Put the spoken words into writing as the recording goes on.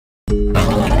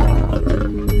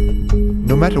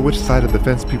matter which side of the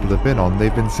fence people have been on,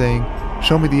 they've been saying,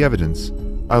 "Show me the evidence.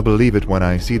 I'll believe it when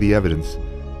I see the evidence."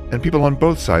 And people on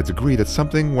both sides agree that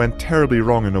something went terribly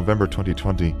wrong in November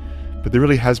 2020, but there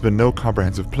really has been no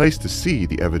comprehensive place to see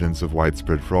the evidence of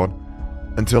widespread fraud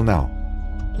until now.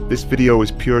 This video is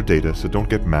pure data, so don't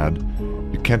get mad.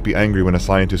 You can't be angry when a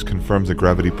scientist confirms that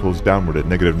gravity pulls downward at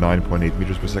negative 9.8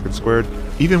 meters per second squared,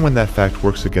 even when that fact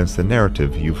works against the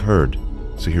narrative you've heard.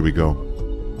 So here we go.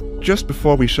 Just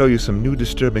before we show you some new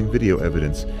disturbing video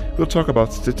evidence, we'll talk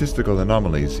about statistical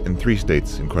anomalies in 3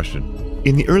 states in question.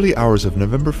 In the early hours of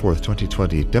November 4th,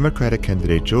 2020, Democratic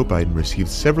candidate Joe Biden received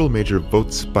several major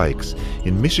vote spikes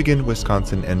in Michigan,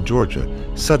 Wisconsin, and Georgia,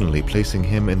 suddenly placing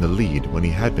him in the lead when he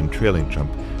had been trailing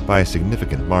Trump by a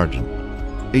significant margin.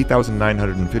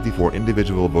 8,954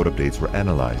 individual vote updates were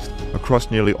analyzed.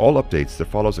 Across nearly all updates, there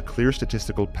follows a clear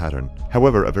statistical pattern.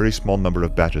 However, a very small number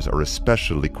of batches are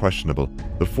especially questionable.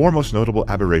 The 4 most notable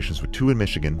aberrations were 2 in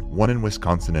Michigan, 1 in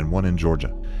Wisconsin, and 1 in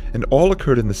Georgia. And all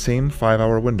occurred in the same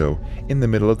 5-hour window, in the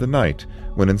middle of the night,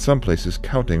 when in some places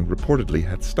counting reportedly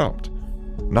had stopped.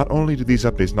 Not only do these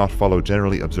updates not follow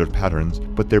generally observed patterns,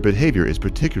 but their behavior is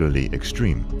particularly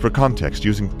extreme. For context,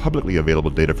 using publicly available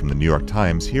data from the New York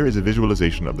Times, here is a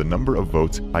visualization of the number of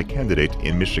votes by candidate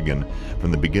in Michigan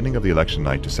from the beginning of the election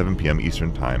night to 7 p.m.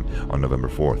 Eastern Time on November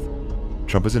 4th.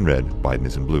 Trump is in red, Biden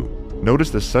is in blue.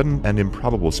 Notice the sudden and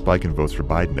improbable spike in votes for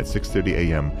Biden at 6:30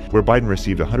 a.m., where Biden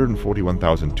received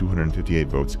 141,258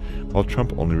 votes, while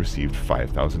Trump only received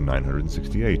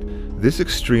 5,968. This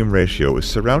extreme ratio is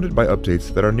surrounded by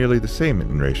updates that are nearly the same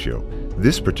in ratio.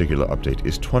 This particular update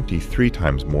is 23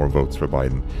 times more votes for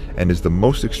Biden, and is the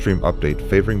most extreme update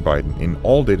favoring Biden in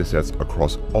all datasets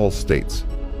across all states.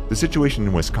 The situation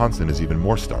in Wisconsin is even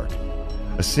more stark.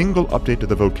 A single update to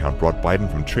the vote count brought Biden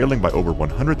from trailing by over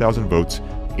 100,000 votes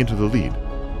into the lead.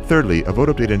 Thirdly, a vote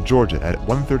update in Georgia at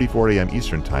 1:34 a.m.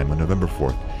 Eastern Time on November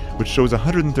 4th, which shows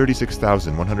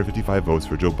 136,155 votes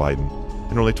for Joe Biden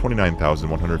and only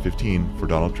 29,115 for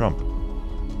Donald Trump.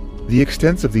 The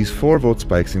extents of these 4 vote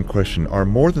spikes in question are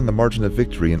more than the margin of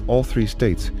victory in all 3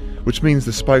 states, which means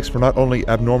the spikes were not only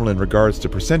abnormal in regards to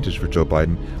percentage for Joe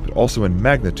Biden, but also in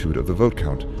magnitude of the vote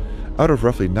count. Out of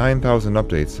roughly 9,000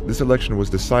 updates, this election was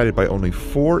decided by only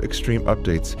 4 extreme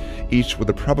updates, each with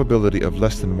a probability of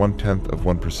less than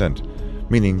 0.1%,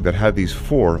 meaning that had these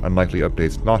 4 unlikely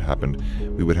updates not happened,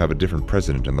 we would have a different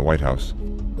president in the White House.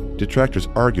 Detractors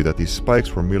argue that these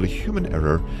spikes were merely human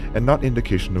error and not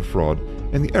indication of fraud,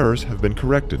 and the errors have been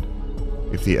corrected.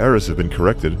 If the errors have been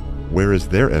corrected, where is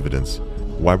their evidence?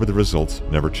 Why were the results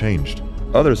never changed?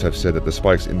 Others have said that the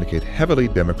spikes indicate heavily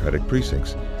Democratic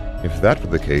precincts. If that were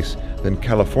the case, then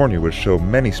California would show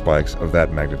many spikes of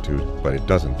that magnitude, but it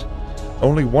doesn't.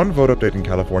 Only 1 vote update in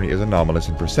California is anomalous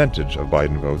in percentage of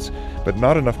Biden votes, but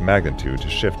not enough magnitude to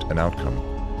shift an outcome.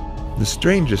 The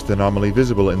strangest anomaly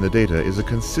visible in the data is a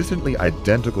consistently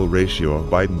identical ratio of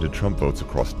Biden to Trump votes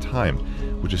across time,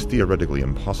 which is theoretically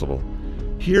impossible.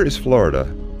 Here is Florida.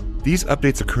 These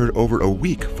updates occurred over a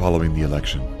week following the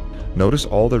election. Notice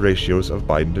all the ratios of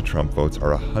Biden to Trump votes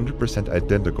are 100%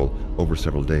 identical over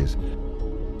several days.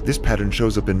 This pattern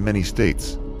shows up in many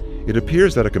states. It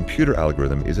appears that a computer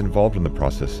algorithm is involved in the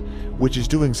process, which is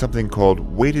doing something called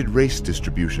weighted race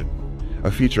distribution,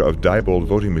 a feature of Diebold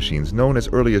voting machines known as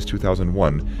early as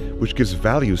 2001, which gives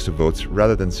values to votes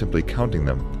rather than simply counting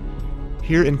them.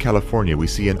 Here in California, we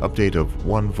see an update of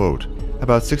 1 vote.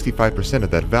 About 65%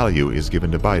 of that value is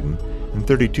given to Biden and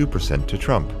 32% to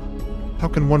Trump. How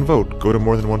can 1 vote go to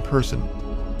more than 1 person?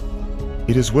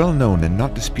 It is well known and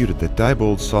not disputed that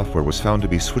Diebold software was found to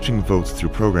be switching votes through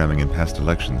programming in past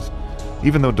elections.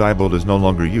 Even though Diebold is no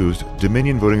longer used,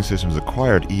 Dominion Voting Systems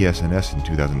acquired ES&S in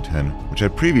 2010, which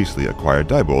had previously acquired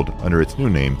Diebold under its new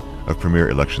name of Premier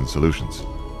Election Solutions.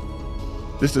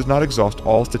 This does not exhaust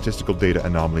all statistical data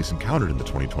anomalies encountered in the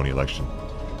 2020 election,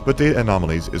 but data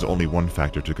anomalies is only one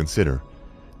factor to consider.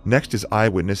 Next is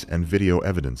eyewitness and video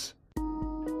evidence.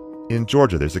 In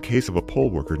Georgia, there's a case of a poll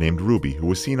worker named Ruby who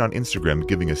was seen on Instagram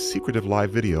giving a secretive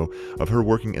live video of her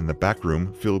working in the back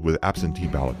room filled with absentee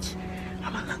ballots.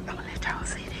 I'm gonna let y'all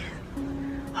see this.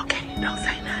 Okay, don't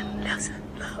say nothing. Listen,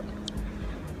 look.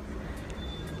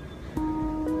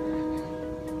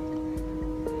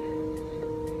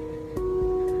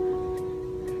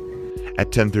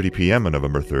 At 10:30 p.m. on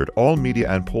November 3rd, all media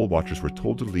and poll watchers were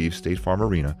told to leave State Farm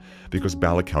Arena because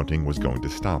ballot counting was going to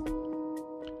stop.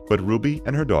 But Ruby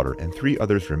and her daughter and 3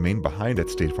 others remained behind at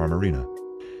State Farm Arena.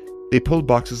 They pulled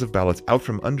boxes of ballots out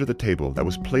from under the table that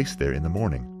was placed there in the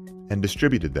morning and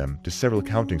distributed them to several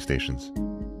counting stations.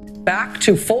 back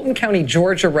to Fulton County,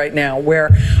 Georgia right now, where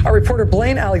our reporter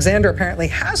Blaine Alexander apparently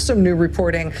has some new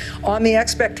reporting on the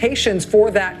expectations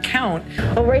for that count.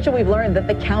 Well, Rachel, we've learned that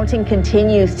the counting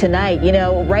continues tonight. You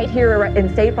know, right here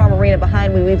in State Farm Arena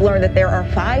behind me, we've learned that there are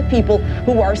 5 people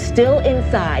who are still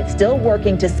inside, still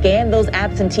working to scan those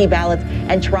absentee ballots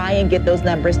and try and get those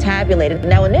numbers tabulated.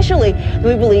 Now, initially,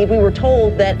 we were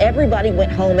told that everybody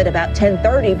went home at about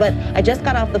 10:30, but I just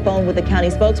got off the phone with the county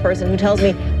spokesperson who tells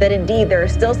me that indeed there are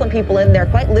still some people in there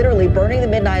quite literally burning the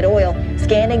midnight oil,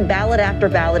 scanning ballot after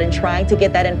ballot and trying to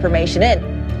get that information in.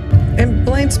 And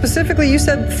Blaine, specifically, you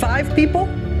said 5 people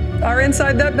are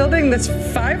inside that building? That's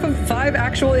 5 of 5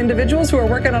 actual individuals who are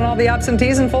working on all the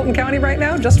absentees in Fulton County right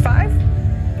now? Just 5?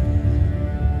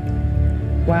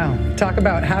 Wow. Talk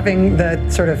about having the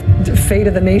sort of fate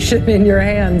of the nation in your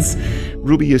hands.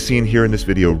 Ruby is seen here in this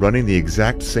video running the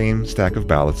exact same stack of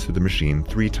ballots through the machine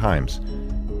 3 times.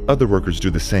 Other workers do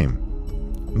the same.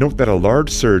 Note that a large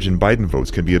surge in Biden votes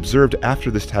can be observed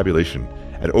after this tabulation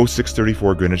at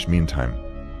 0634 Greenwich Mean Time,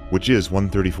 which is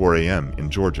 1:34 a.m. in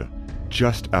Georgia,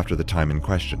 just after the time in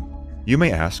question. You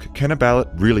may ask, can a ballot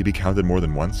really be counted more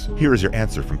than once? Here is your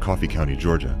answer from Coffee County,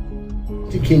 Georgia.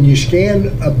 Can you scan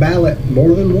a ballot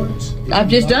more than once? I've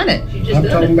just done it. I'm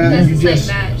talking about That's you the just,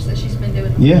 same batch that she's been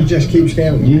doing. you just keep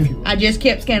scanning them. If you- I just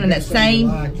kept scanning that same.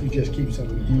 You just keep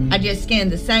some. I just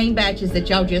scanned the same batches that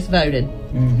y'all just voted.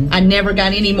 I never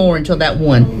got any more until that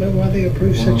one. I don't know why they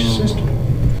approve such a system.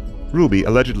 Ruby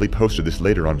allegedly posted this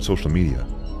later on social media.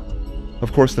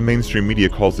 Of course, the mainstream media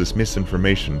calls this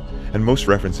misinformation, and most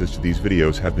references to these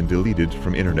videos have been deleted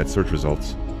from internet search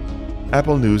results.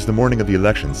 Apple News the morning of the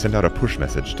election sent out a push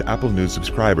message to Apple News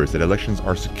subscribers that elections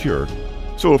are secure.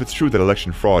 So if it's true that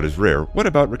election fraud is rare, what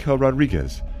about Raquel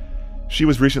Rodriguez? She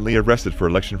was recently arrested for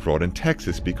election fraud in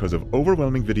Texas because of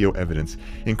overwhelming video evidence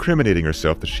incriminating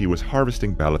herself that she was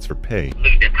harvesting ballots for pay.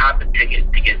 The top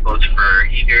ticket to get votes for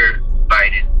either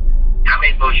Biden. How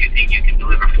many votes do you think you can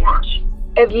deliver for us?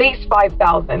 At least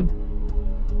 5,000.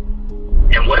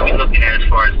 And what are we looking at as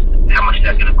far as how much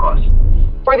that's going to cost?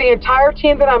 For the entire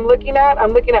team that I'm looking at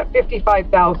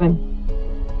 55,000.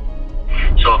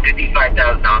 So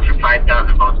 $55,000 for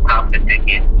 5,000 votes, top the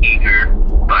ticket, eager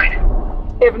Biden.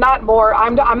 If not more,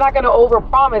 I'm not going to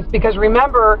overpromise because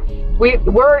remember,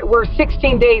 we're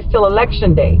 16 days till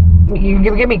election day. You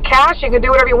give me cash, you can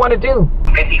do whatever you want to do.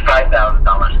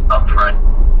 $55,000 up front,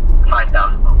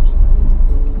 5,000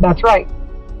 votes. That's right.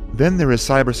 Then there is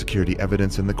cybersecurity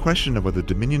evidence and the question of whether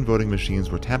Dominion voting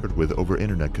machines were tampered with over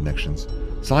internet connections.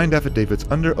 Signed affidavits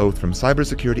under oath from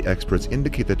cybersecurity experts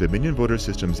indicate that Dominion voter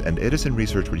systems and Edison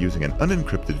Research were using an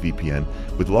unencrypted VPN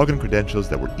with login credentials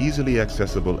that were easily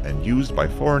accessible and used by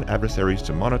foreign adversaries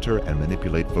to monitor and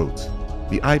manipulate votes.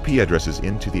 The IP addresses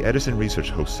into the Edison Research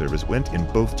host service went in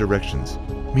both directions,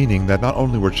 meaning that not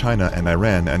only were China and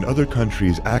Iran and other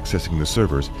countries accessing the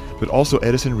servers, but also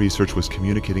Edison Research was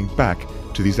communicating back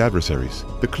to these adversaries.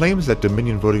 The claims that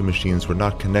Dominion voting machines were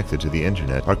not connected to the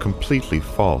internet are completely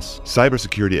false.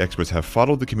 Cybersecurity experts have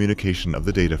followed the communication of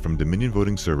the data from Dominion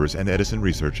voting servers and Edison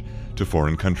Research to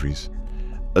foreign countries.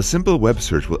 A simple web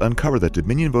search will uncover that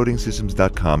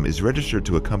DominionVotingSystems.com is registered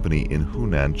to a company in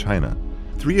Hunan, China.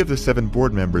 3 of the 7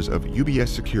 board members of UBS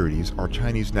Securities are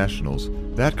Chinese nationals.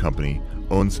 That company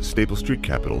owns Staple Street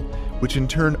Capital, which in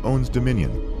turn owns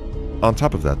Dominion. On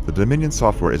top of that, the Dominion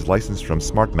software is licensed from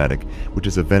Smartmatic, which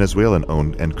is a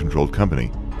Venezuelan-owned and controlled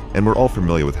company, and we're all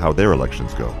familiar with how their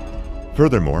elections go.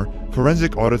 Furthermore,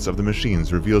 forensic audits of the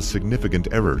machines reveal significant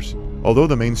errors. Although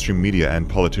the mainstream media and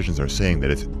politicians are saying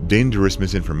that it's dangerous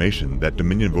misinformation that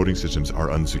Dominion voting systems are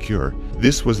unsecure,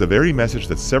 this was the very message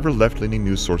that several left-leaning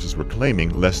news sources were claiming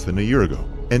less than a year ago.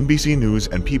 NBC News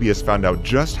and PBS found out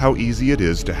just how easy it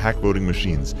is to hack voting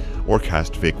machines or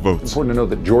cast fake votes. It's important to note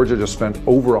that Georgia just spent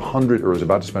over is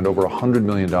about to spend over $100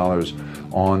 million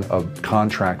on a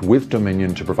contract with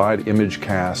Dominion to provide image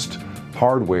cast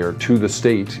hardware to the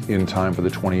state in time for the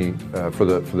for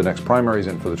the next primaries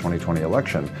and for the 2020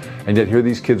 election. And yet here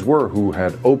these kids were who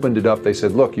had opened it up. They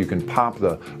said, look, you can pop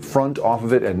the front off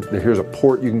of it and here's a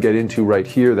port you can get into right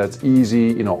here. That's easy.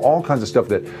 You know, all kinds of stuff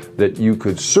that you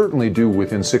could certainly do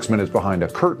within 6 minutes behind a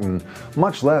curtain,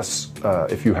 much less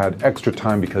if you had extra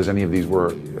time because any of these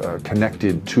were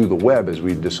connected to the web, as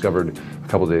we discovered a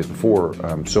couple of days before.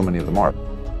 So many of them are.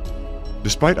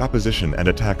 Despite opposition and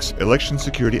attacks, election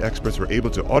security experts were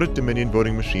able to audit Dominion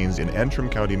voting machines in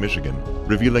Antrim County, Michigan,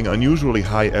 revealing unusually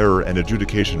high error and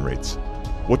adjudication rates.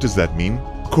 What does that mean?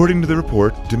 According to the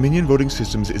report, Dominion Voting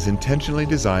Systems is intentionally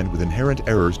designed with inherent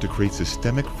errors to create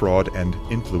systemic fraud and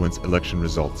influence election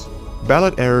results.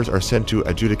 Ballot errors are sent to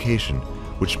adjudication,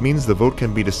 which means the vote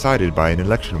can be decided by an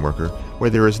election worker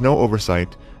where there is no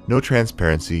oversight, no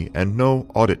transparency, and no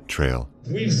audit trail.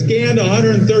 We've scanned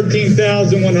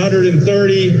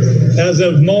 113,130 as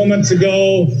of moments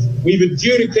ago. We've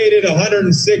adjudicated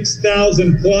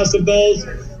 106,000 plus of those.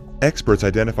 Experts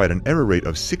identified an error rate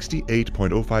of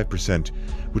 68.05%,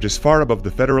 which is far above the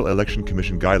Federal Election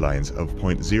Commission guidelines of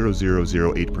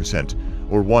 0.0008%,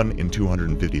 or 1 in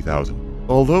 250,000.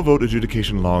 Although vote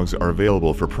adjudication logs are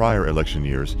available for prior election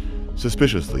years,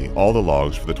 suspiciously, all the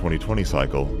logs for the 2020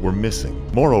 cycle were missing.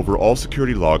 Moreover, all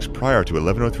security logs prior to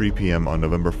 11:03 p.m. on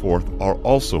November 4th are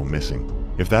also missing.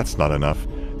 If that's not enough,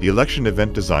 the election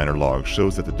event designer log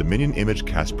shows that the Dominion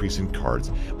ImageCast precinct cards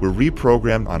were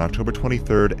reprogrammed on October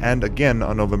 23rd and again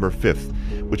on November 5th,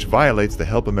 which violates the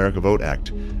Help America Vote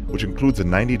Act, which includes a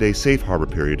 90-day safe harbor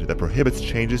period that prohibits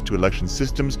changes to election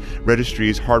systems,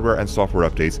 registries, hardware, and software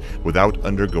updates without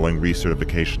undergoing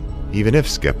recertification. Even if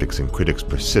skeptics and critics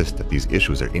persist that these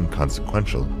issues are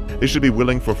inconsequential, they should be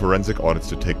willing for forensic audits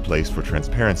to take place for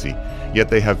transparency, yet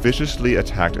they have viciously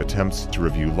attacked attempts to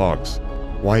review logs.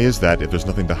 Why is that if there's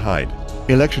nothing to hide?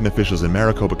 Election officials in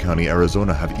Maricopa County,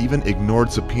 Arizona have even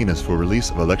ignored subpoenas for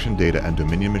release of election data and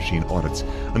Dominion machine audits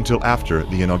until after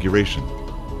the inauguration.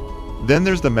 Then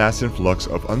there's the mass influx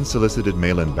of unsolicited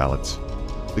mail-in ballots.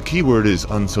 The key word is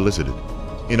unsolicited.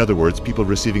 In other words, people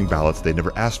receiving ballots they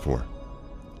never asked for.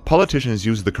 Politicians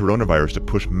use the coronavirus to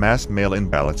push mass mail-in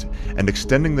ballots and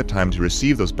extending the time to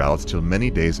receive those ballots till many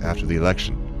days after the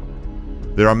election.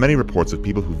 There are many reports of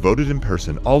people who voted in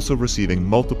person also receiving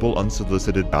multiple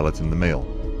unsolicited ballots in the mail.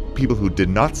 People who did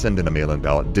not send in a mail-in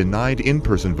ballot denied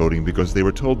in-person voting because they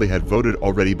were told they had voted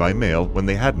already by mail when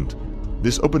they hadn't.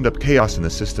 This opened up chaos in the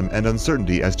system and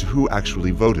uncertainty as to who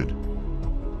actually voted.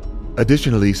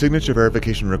 Additionally, signature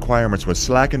verification requirements were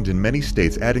slackened in many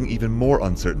states, adding even more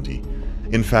uncertainty.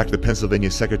 In fact, the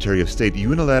Pennsylvania Secretary of State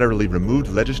unilaterally removed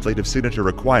legislative signature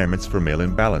requirements for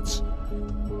mail-in ballots.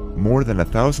 More than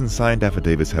 1,000 signed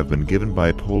affidavits have been given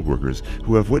by poll workers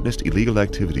who have witnessed illegal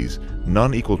activities,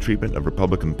 non-equal treatment of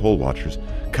Republican poll watchers,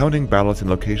 counting ballots in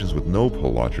locations with no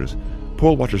poll watchers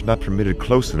not permitted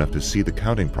close enough to see the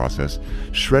counting process,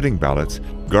 shredding ballots,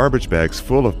 garbage bags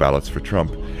full of ballots for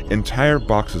Trump, entire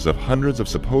boxes of hundreds of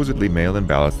supposedly mail-in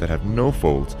ballots that have no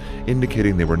folds,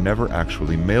 indicating they were never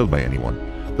actually mailed by anyone.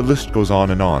 The list goes on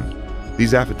and on.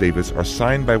 These affidavits are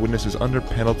signed by witnesses under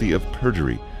penalty of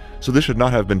perjury, so this should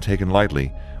not have been taken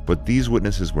lightly, but these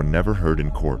witnesses were never heard in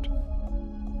court.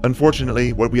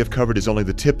 Unfortunately, what we have covered is only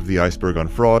the tip of the iceberg on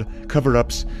fraud,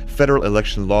 cover-ups, federal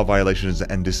election law violations,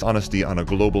 and dishonesty on a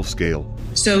global scale.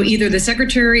 So either the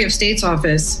Secretary of State's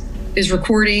office is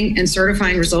recording and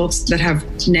certifying results that have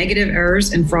negative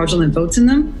errors and fraudulent votes in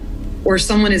them, or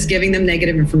someone is giving them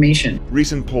negative information.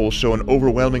 Recent polls show an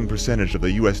overwhelming percentage of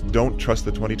the U.S. don't trust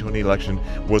the 2020 election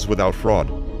was without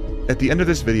fraud. At the end of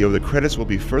this video, the credits will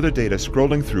be further data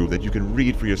scrolling through that you can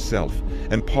read for yourself,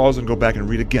 and pause and go back and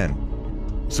read again.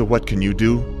 So what can you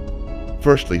do?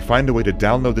 Firstly, find a way to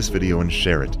download this video and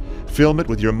share it. Film it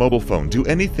with your mobile phone. Do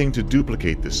anything to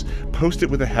duplicate this. Post it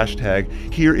with a hashtag,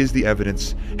 "Here is the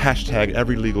evidence," hashtag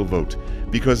 #EveryLegalVote.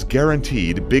 Because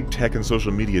guaranteed, big tech and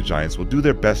social media giants will do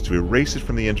their best to erase it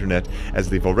from the internet, as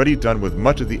they've already done with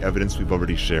much of the evidence we've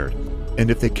already shared. And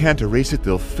if they can't erase it,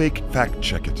 they'll fake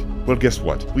fact-check it. Well, guess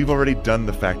what? We've already done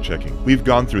the fact-checking. We've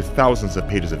gone through thousands of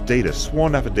pages of data,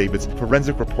 sworn affidavits,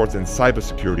 forensic reports, and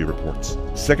cybersecurity reports.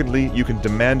 Secondly, you can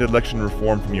demand election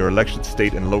reform from your elected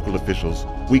state and local officials.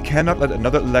 We cannot let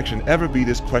another election ever be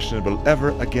this questionable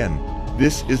ever again.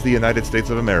 This is the United States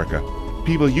of America.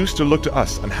 People used to look to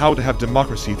us on how to have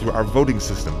democracy through our voting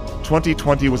system.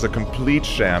 2020 was a complete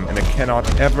sham, and it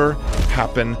cannot ever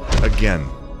happen again.